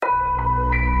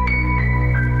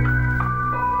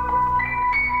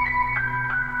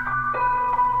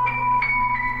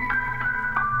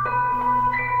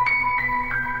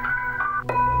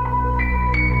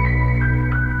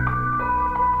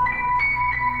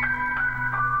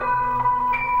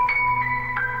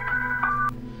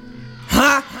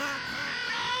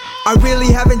I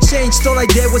really haven't changed, all I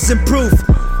did was improve.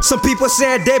 Some people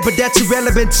say I did, but that's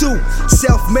irrelevant too.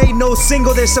 Self-made, no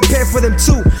single, there's a pair for them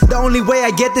too. The only way I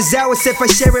get this out is if I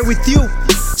share it with you.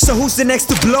 So who's the next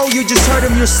to blow? You just heard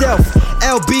him yourself.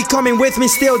 LB coming with me,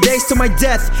 still days to my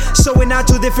death. Showing out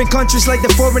to different countries like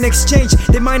the foreign exchange.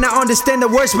 They might not understand the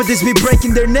words, but this be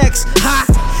breaking their necks. Ha!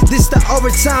 This the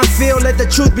overtime feel, let the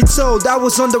truth be told. I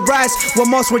was on the rise, while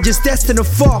most were just destined to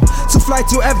fall. To fly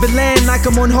to every land like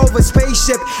I'm on Hover's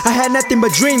spaceship. I had nothing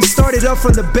but dreams, started off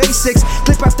from the basics.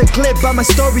 Clip after clip, but my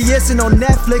story isn't on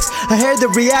Netflix. I hear the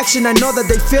reaction, I know that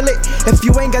they feel it. If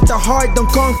you ain't got the heart, don't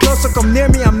come close or come near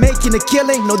me. I'm making a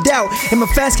killing, no doubt, and my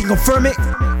fans can confirm it.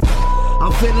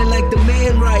 I'm feeling like the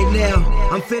man right now.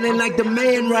 I'm feeling like the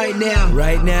man right now.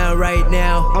 Right now, right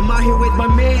now. I'm out here with my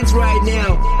mans right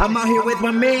now. I'm out here with my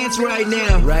mans right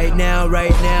now. Right now, right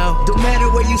now. Don't matter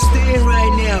where you stand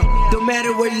right now. Don't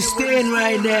matter where you stand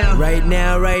right now. Right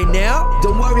now, right now.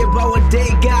 Don't worry about what they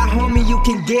got, homie. You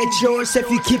can get yours if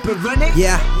you keep it running.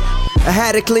 Yeah, I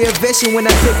had a clear vision when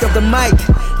I picked up the mic.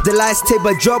 The last tape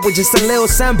I dropped was just a little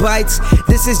sound bites.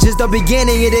 This is just the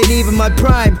beginning, it ain't even my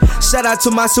prime. Shout out to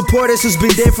my supporters who's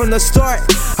been there from the start.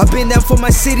 I've been down for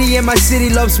my city and my city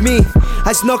loves me.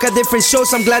 I snuck at different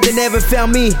shows, I'm glad they never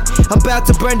found me. I'm about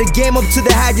to burn the game up to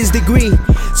the highest degree.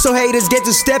 So haters get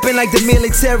to stepping like the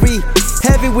military.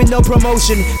 Heavy with no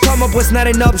promotion, come up was not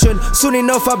an option. Soon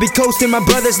enough I'll be coasting, my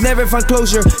brothers never found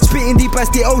closure. Spitting deep as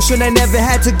the ocean, I never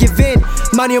had to give in.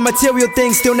 Money or material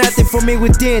things, still nothing for me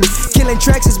within. Killing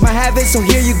tracks is my habit, so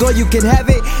here you go, you can have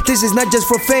it. This is not just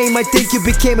for fame, I think you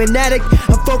became an addict.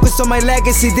 I'm focused on my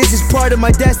legacy, this is part of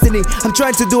my destiny. I'm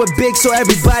trying to do it big so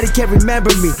everybody can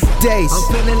remember me. Days.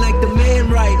 I'm feeling like the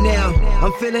man right now.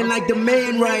 I'm feeling like the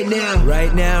man right now.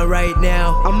 Right now, right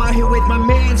now. I'm out here with my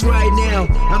mans right now.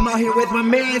 I'm out here with my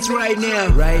mans right now.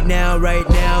 Right now, right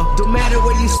now. Don't matter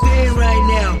where you stand right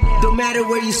now. Don't matter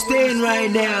where you stand right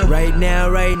now. Right now,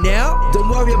 right now. Don't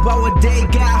worry about what they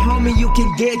got, homie. You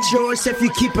can get yours if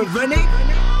you keep it running.